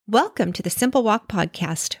Welcome to the Simple Walk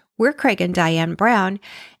Podcast. We're Craig and Diane Brown,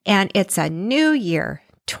 and it's a new year,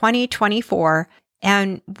 2024,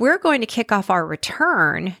 and we're going to kick off our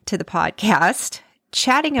return to the podcast,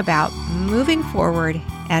 chatting about moving forward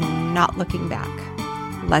and not looking back.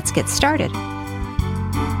 Let's get started.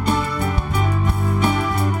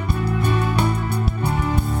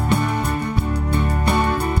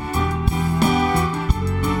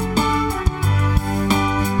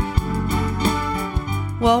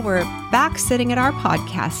 Well, we're back sitting at our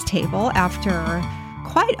podcast table after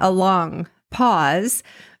quite a long pause.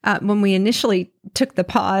 When we initially took the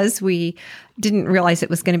pause, we didn't realize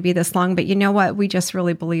it was going to be this long. But you know what? We just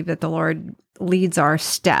really believe that the Lord leads our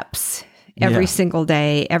steps every single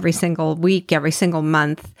day, every single week, every single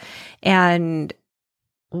month. And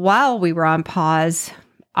while we were on pause,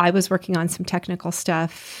 I was working on some technical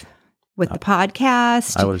stuff with the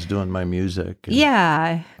podcast. I was doing my music.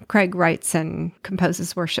 Yeah. Craig writes and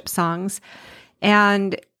composes worship songs.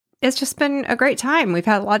 And it's just been a great time. We've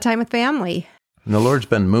had a lot of time with family. And the Lord's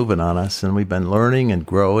been moving on us, and we've been learning and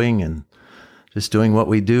growing and just doing what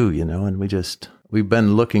we do, and we've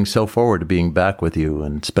been looking so forward to being back with you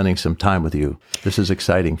and spending some time with you. This is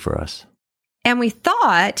exciting for us. And we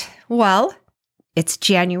thought, well, it's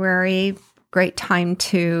January, great time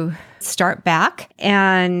to start back.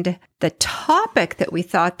 And the topic that we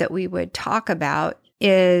thought that we would talk about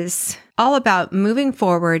is all about moving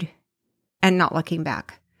forward and not looking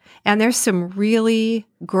back. And there's some really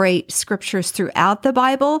great scriptures throughout the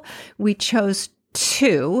Bible. We chose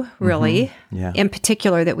two, really, in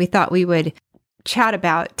particular, that we thought we would chat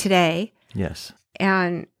about today. Yes.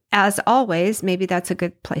 And as always, maybe that's a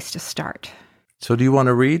good place to start. So do you want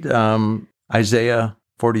to read Isaiah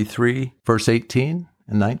 43, verse 18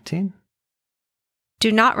 and 19?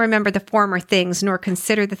 Do not remember the former things, nor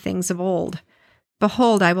consider the things of old.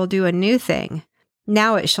 Behold, I will do a new thing.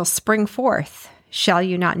 Now it shall spring forth. Shall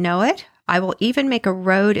you not know it? I will even make a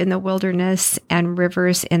road in the wilderness and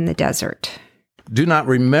rivers in the desert. Do not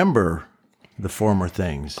remember the former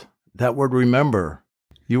things. That word remember,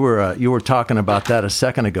 you were talking about that a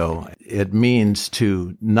second ago. It means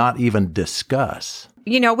to not even discuss.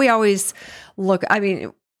 We always look,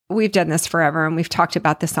 we've done this forever, and we've talked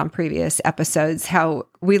about this on previous episodes, how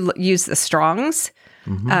we use the Strongs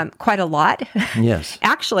quite a lot. Yes.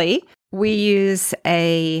 Actually, we use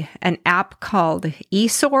an app called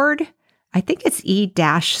eSword. I think it's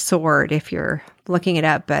E-Sword if you're looking it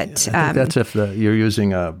up, but I think that's if you're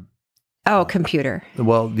using a computer.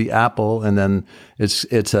 Well, the Apple, and then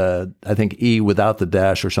it's I think E without the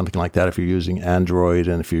dash or something like that if you're using Android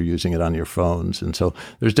and if you're using it on your phones. And so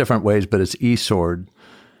there's different ways, but it's eSword.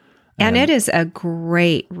 And it is a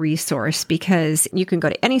great resource because you can go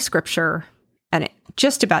to any scripture and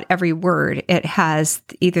just about every word, it has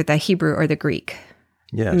either the Hebrew or the Greek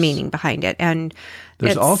meaning behind it. And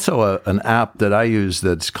there's also an app that I use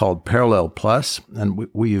that's called Parallel Plus, and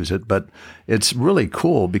we use it, but it's really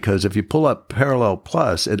cool because if you pull up Parallel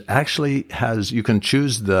Plus, it actually has, you can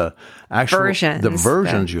choose the actual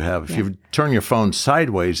versions you have. If you turn your phone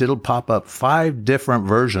sideways, it'll pop up 5 different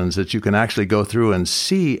versions that you can actually go through and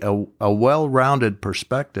see a well-rounded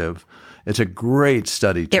perspective. It's a great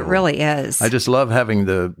study tool. It really is. I just love having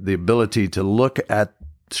the ability to look at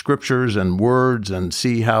scriptures and words and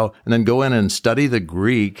see how, and then go in and study the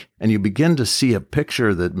Greek, and you begin to see a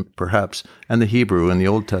picture that perhaps, and the Hebrew in the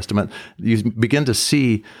Old Testament, you begin to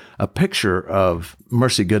see a picture of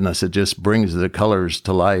mercy, goodness. It just brings the colors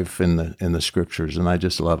to life in the scriptures, and I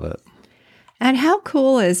just love it. And how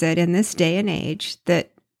cool is it in this day and age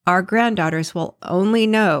that our granddaughters will only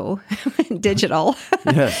know digital,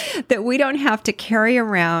 that we don't have to carry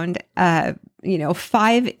around,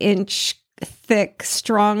 5-inch thick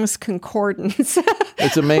Strong's Concordance.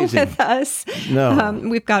 It's amazing. With us. No.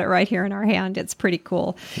 We've got it right here in our hand. It's pretty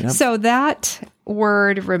cool. Yep. So that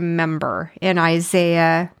word remember in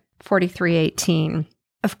Isaiah 43:18.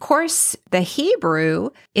 Of course, the Hebrew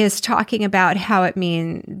is talking about how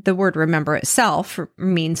the word remember itself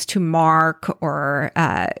means to mark or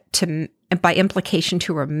by implication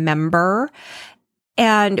to remember.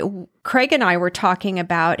 And Craig and I were talking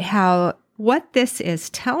about how what this is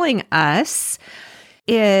telling us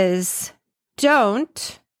is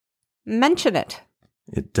don't mention it.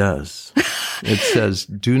 It does. It says,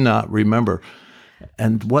 do not remember.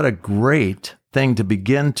 And what a great thing to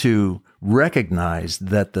begin to recognize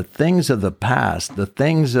that the things of the past, the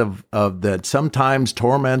things of that sometimes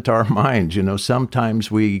torment our minds,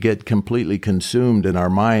 sometimes we get completely consumed in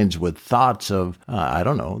our minds with thoughts of, I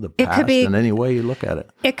don't know, the past in any way you look at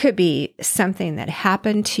it. It could be something that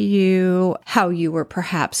happened to you, how you were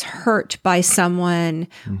perhaps hurt by someone,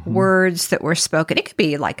 words that were spoken. It could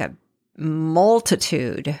be like a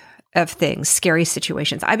multitude of things, scary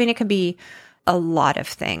situations. I mean, it could be a lot of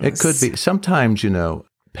things. It could be. Sometimes,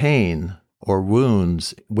 pain or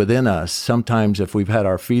wounds within us, sometimes if we've had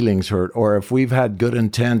our feelings hurt or if we've had good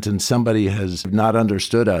intent and somebody has not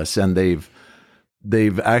understood us and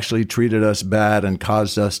they've actually treated us bad and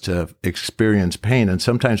caused us to experience pain. And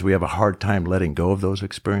sometimes we have a hard time letting go of those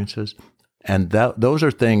experiences. And those are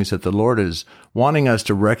things that the Lord is wanting us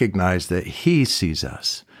to recognize that He sees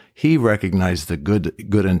us. He recognized the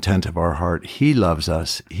good intent of our heart. He loves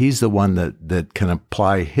us. He's the one that can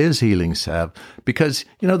apply His healing salve because,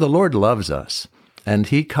 the Lord loves us and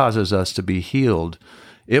He causes us to be healed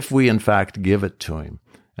if we, in fact, give it to Him.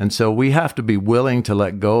 And so we have to be willing to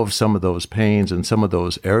let go of some of those pains and some of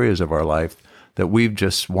those areas of our life that we've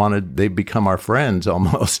just wanted. They become our friends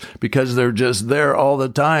almost because they're just there all the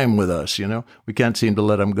time with us. We can't seem to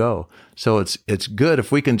let them go. So it's good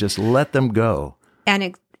if we can just let them go.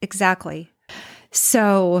 And exactly.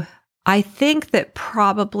 So I think that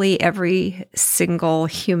probably every single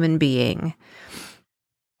human being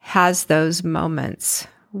has those moments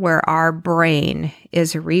where our brain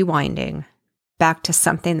is rewinding back to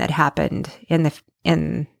something that happened in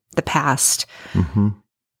the past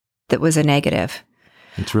that was a negative.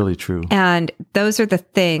 It's really true. And those are the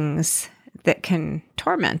things that can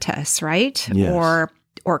torment us, right? Yes.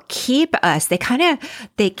 Or keep us,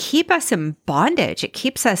 they keep us in bondage. It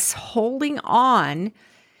keeps us holding on.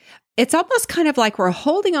 It's almost kind of like we're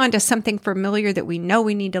holding on to something familiar that we know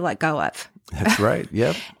we need to let go of. That's right.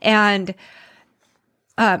 Yep. And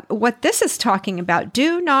what this is talking about,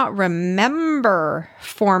 do not remember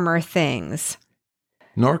former things,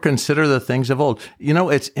 nor consider the things of old.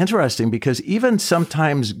 It's interesting because even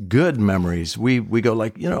sometimes good memories, we go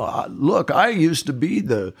like, look, I used to be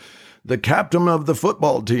the captain of the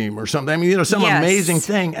football team or something. I mean, some amazing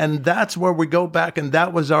thing. And that's where we go back and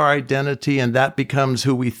that was our identity and that becomes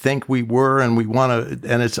who we think we were and we want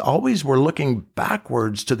to, and it's always we're looking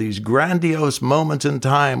backwards to these grandiose moments in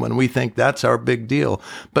time when we think that's our big deal.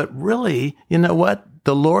 But really, you know what?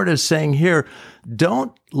 The Lord is saying here,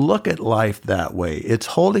 don't look at life that way. It's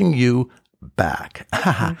holding you back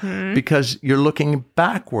because you're looking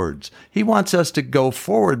backwards. He wants us to go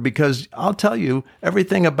forward because I'll tell you,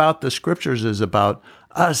 everything about the scriptures is about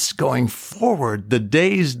us going forward. The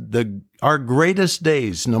days, our greatest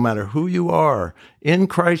days, no matter who you are, in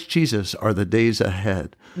Christ Jesus are the days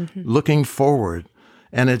ahead, looking forward.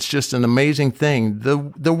 And it's just an amazing thing.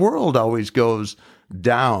 The world always goes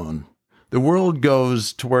down. The world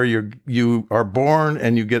goes to where you are born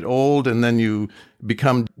and you get old and then you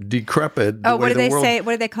become decrepit. Oh, what do they say?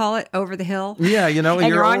 What do they call it? Over the hill? Yeah, and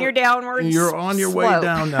you're on your downward You're on your way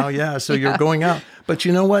down now, yeah. So you're going out. But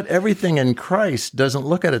you know what? Everything in Christ doesn't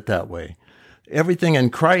look at it that way. Everything in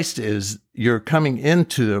Christ is you're coming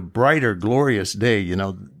into a brighter, glorious day,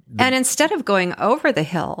 And instead of going over the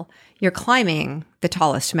hill, you're climbing the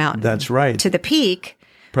tallest mountain. That's right. To the peak.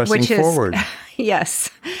 Pressing forward. Yes.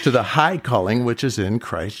 To the high calling, which is in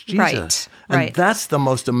Christ Jesus. Right. And that's the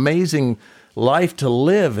most amazing life to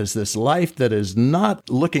live, is this life that is not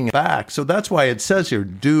looking back. So that's why it says here,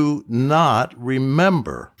 do not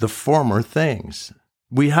remember the former things.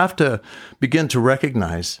 We have to begin to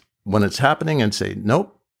recognize when it's happening and say,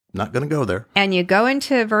 nope, not going to go there. And you go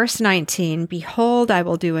into verse 19, behold, I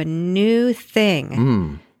will do a new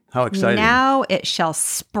thing. How exciting. Now it shall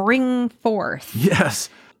spring forth. Yes.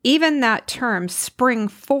 Even that term, spring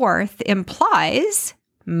forth, implies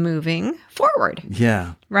moving forward.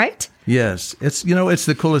 Yeah. Right? Yes. It's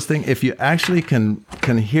the coolest thing. If you actually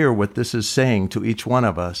can hear what this is saying to each one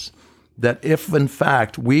of us, that if in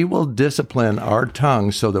fact we will discipline our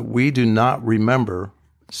tongue so that we do not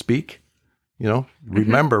speak,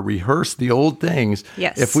 remember, rehearse the old things.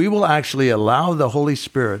 Yes. If we will actually allow the Holy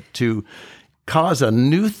Spirit to cause a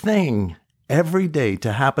new thing every day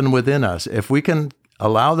to happen within us, if we can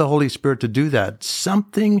allow the Holy Spirit to do that,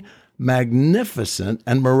 something magnificent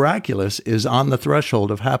and miraculous is on the threshold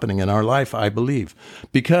of happening in our life, I believe.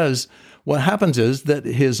 Because what happens is that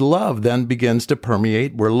His love then begins to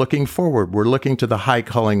permeate. We're looking forward. We're looking to the high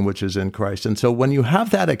calling which is in Christ. And so when you have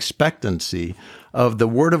that expectancy of the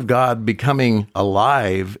Word of God becoming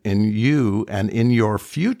alive in you and in your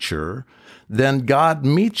future, then God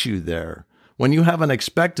meets you there. when you have an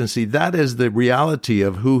expectancy, that is the reality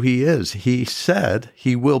of who he is. He said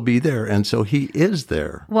he will be there, and so he is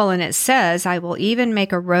there. Well, and it says, I will even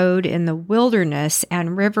make a road in the wilderness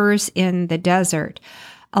and rivers in the desert.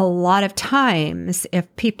 A lot of times,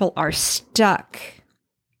 if people are stuck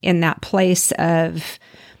in that place of,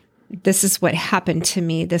 this is what happened to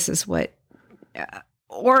me, this is what,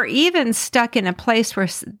 or even stuck in a place where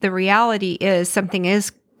the reality is something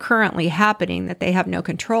is currently happening that they have no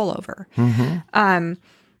control over.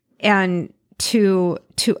 And to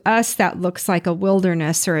us, that looks like a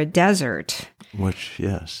wilderness or a desert. Which,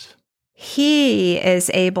 yes. He is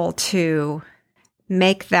able to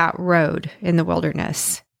make that road in the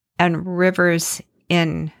wilderness and rivers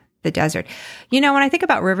in the desert. You know, when I think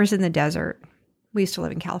about rivers in the desert, we used to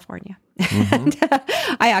live in California. And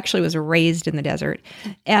I actually was raised in the desert.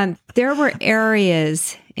 And there were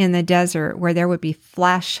areas in the desert where there would be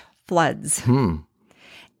flash floods.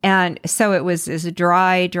 And so it was this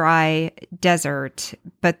dry desert,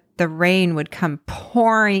 but the rain would come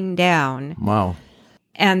pouring down. Wow.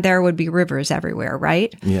 And there would be rivers everywhere,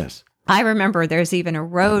 right? Yes. I remember there's even a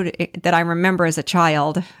road that I remember as a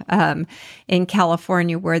child in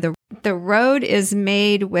California where the road is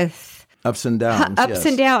made with ups and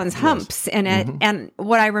downs, humps in it. And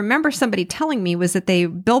what I remember somebody telling me was that they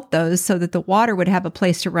built those so that the water would have a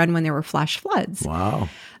place to run when there were flash floods. Wow.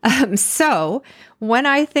 So when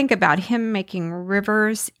I think about him making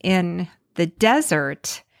rivers in the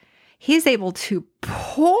desert, he's able to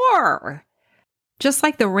pour, just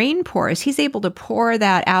like the rain pours, he's able to pour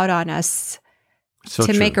that out on us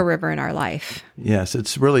to make a river in our life. Yes,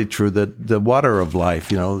 it's really true that the water of life,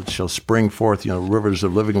 shall spring forth, rivers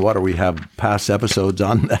of living water. We have past episodes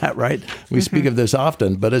on that, right? We speak of this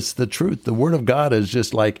often, but it's the truth. The Word of God is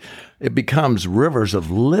just like, it becomes rivers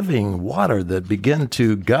of living water that begin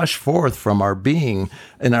to gush forth from our being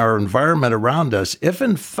in our environment around us, if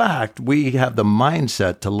in fact we have the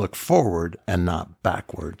mindset to look forward and not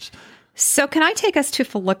backwards. So can I take us to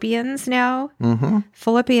Philippians now?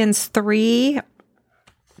 Philippians 3:13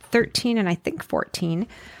 and I think 14.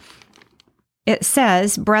 It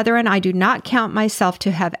says, Brethren, I do not count myself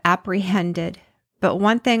to have apprehended, but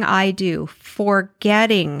one thing I do,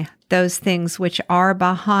 forgetting those things which are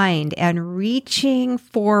behind and reaching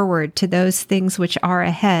forward to those things which are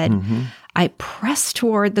ahead, I press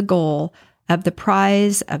toward the goal of the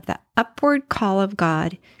prize of the upward call of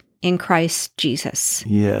God in Christ Jesus.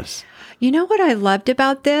 Yes. You know what I loved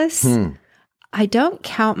about this? I don't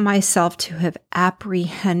count myself to have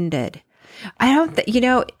apprehended. I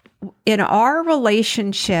don't, in our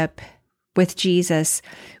relationship with Jesus,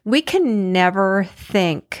 we can never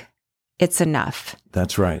think it's enough.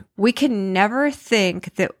 That's right. We can never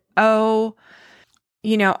think that, I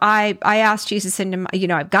asked Jesus into my,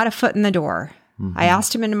 I've got a foot in the door. I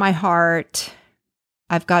asked him into my heart.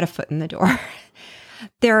 I've got a foot in the door.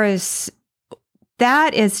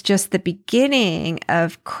 That is just the beginning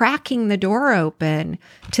of cracking the door open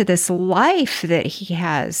to this life that he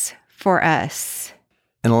has for us.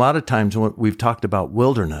 And a lot of times we've talked about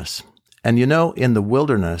wilderness. And in the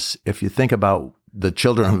wilderness, if you think about the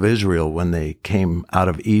children of Israel when they came out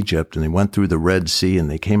of Egypt and they went through the Red Sea and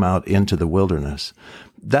they came out into the wilderness,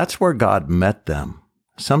 that's where God met them.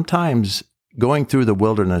 Sometimes going through the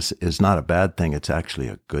wilderness is not a bad thing. It's actually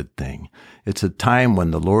a good thing. It's a time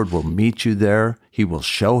when the Lord will meet you there. He will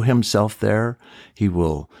show himself there. He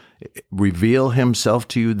will reveal himself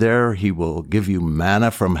to you there. He will give you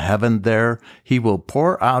manna from heaven there. He will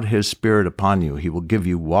pour out his Spirit upon you. He will give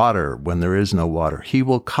you water when there is no water. He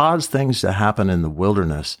will cause things to happen in the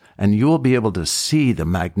wilderness, and you will be able to see the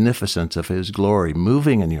magnificence of his glory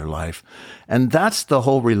moving in your life. And that's the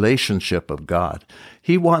whole relationship of God.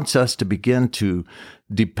 He wants us to begin to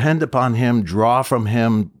depend upon him, draw from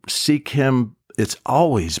him, seek him. It's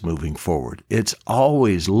always moving forward. It's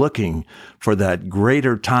always looking for that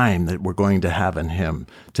greater time that we're going to have in him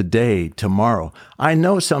today, tomorrow. I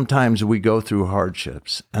know sometimes we go through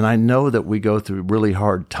hardships, and I know that we go through really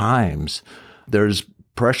hard times. There's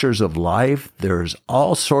pressures of life. There's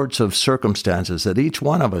all sorts of circumstances that each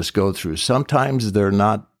one of us go through. Sometimes they're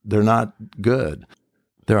not good.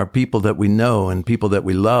 There are people that we know and people that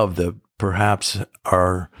we love that perhaps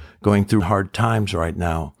are going through hard times right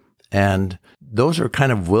now. And those are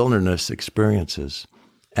kind of wilderness experiences.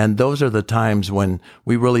 And those are the times when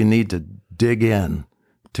we really need to dig in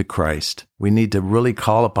to Christ. We need to really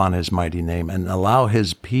call upon his mighty name and allow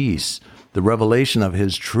his peace, the revelation of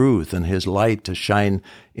his truth and his light to shine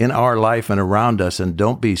in our life and around us. And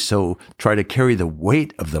don't try to carry the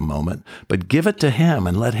weight of the moment, but give it to him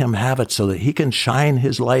and let him have it so that he can shine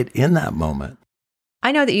his light in that moment.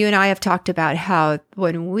 I know that you and I have talked about how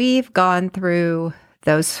when we've gone through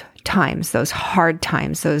those times, those hard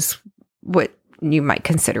times, those what you might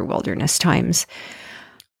consider wilderness times,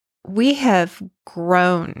 we have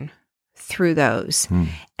grown through those.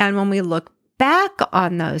 And when we look back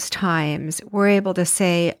on those times, we're able to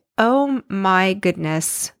say, oh my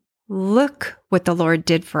goodness, look what the Lord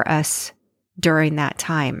did for us during that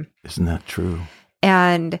time. Isn't that true?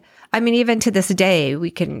 And I mean, even to this day, we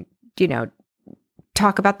can,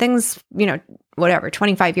 talk about things, whatever,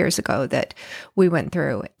 25 years ago that we went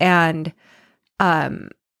through. And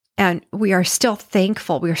we are still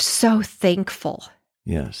thankful. We are so thankful.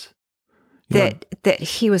 Yes. That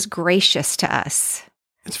he was gracious to us.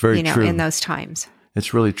 It's very true. In those times.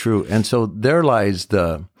 It's really true. And so there lies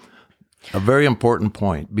a very important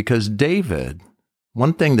point, because David,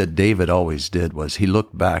 one thing that David always did was he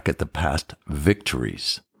looked back at the past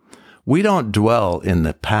victories. We don't dwell in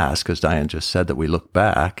the past, because Diane just said that we look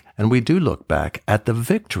back, and we do look back at the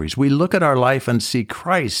victories. We look at our life and see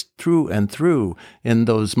Christ through and through in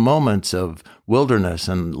those moments of wilderness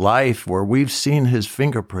and life where we've seen his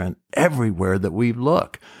fingerprint everywhere that we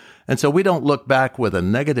look. And so we don't look back with a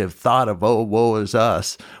negative thought of, oh, woe is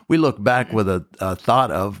us. We look back with a thought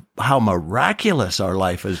of how miraculous our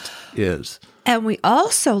life is. And we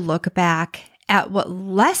also look back at what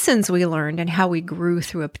lessons we learned and how we grew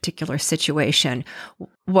through a particular situation.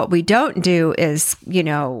 What we don't do is,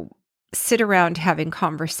 sit around having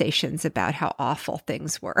conversations about how awful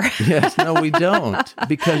things were. Yes, no, we don't.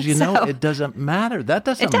 Because, it doesn't matter. That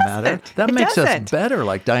doesn't matter. That makes us better,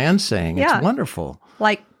 like Diane's saying. Yeah. It's wonderful.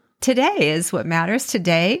 Like today is what matters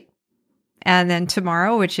today. And then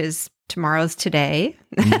tomorrow, which is tomorrow's today.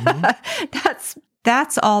 Mm-hmm.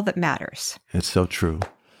 That's all that matters. It's so true.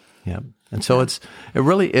 Yeah. And so it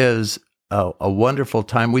really is a wonderful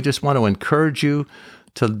time. We just want to encourage you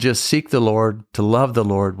to just seek the Lord, to love the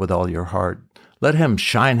Lord with all your heart. Let him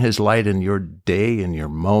shine his light in your day, in your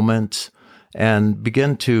moments, and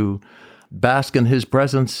begin to bask in his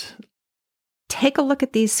presence. Take a look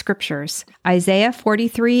at these scriptures: Isaiah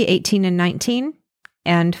 43:18 and 19,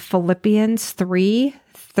 and Philippians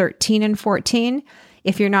 3:13 and 14.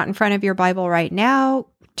 If you're not in front of your Bible right now,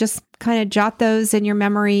 just kind of jot those in your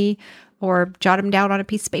memory or jot them down on a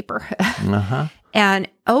piece of paper. And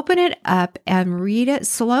open it up and read it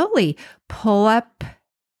slowly. Pull up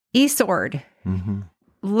eSword. Mm-hmm.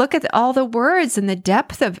 Look at all the words and the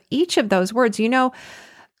depth of each of those words. The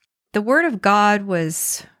Word of God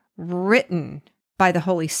was written by the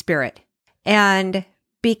Holy Spirit. And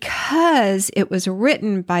because it was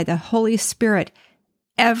written by the Holy Spirit,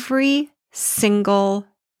 every single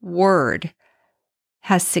word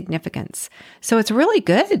has significance. So it's really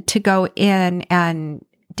good to go in and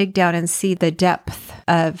dig down and see the depth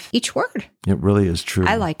of each word. It really is true.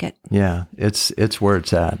 I like it. Yeah, it's where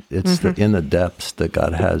it's at. It's in the depths that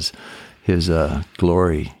God has his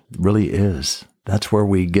glory. It really is. That's where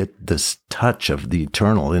we get this touch of the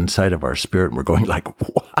eternal inside of our spirit. We're going like,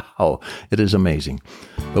 wow, it is amazing.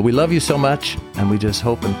 But we love you so much, and we just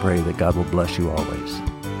hope and pray that God will bless you always.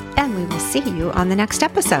 And we will see you on the next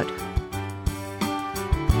episode.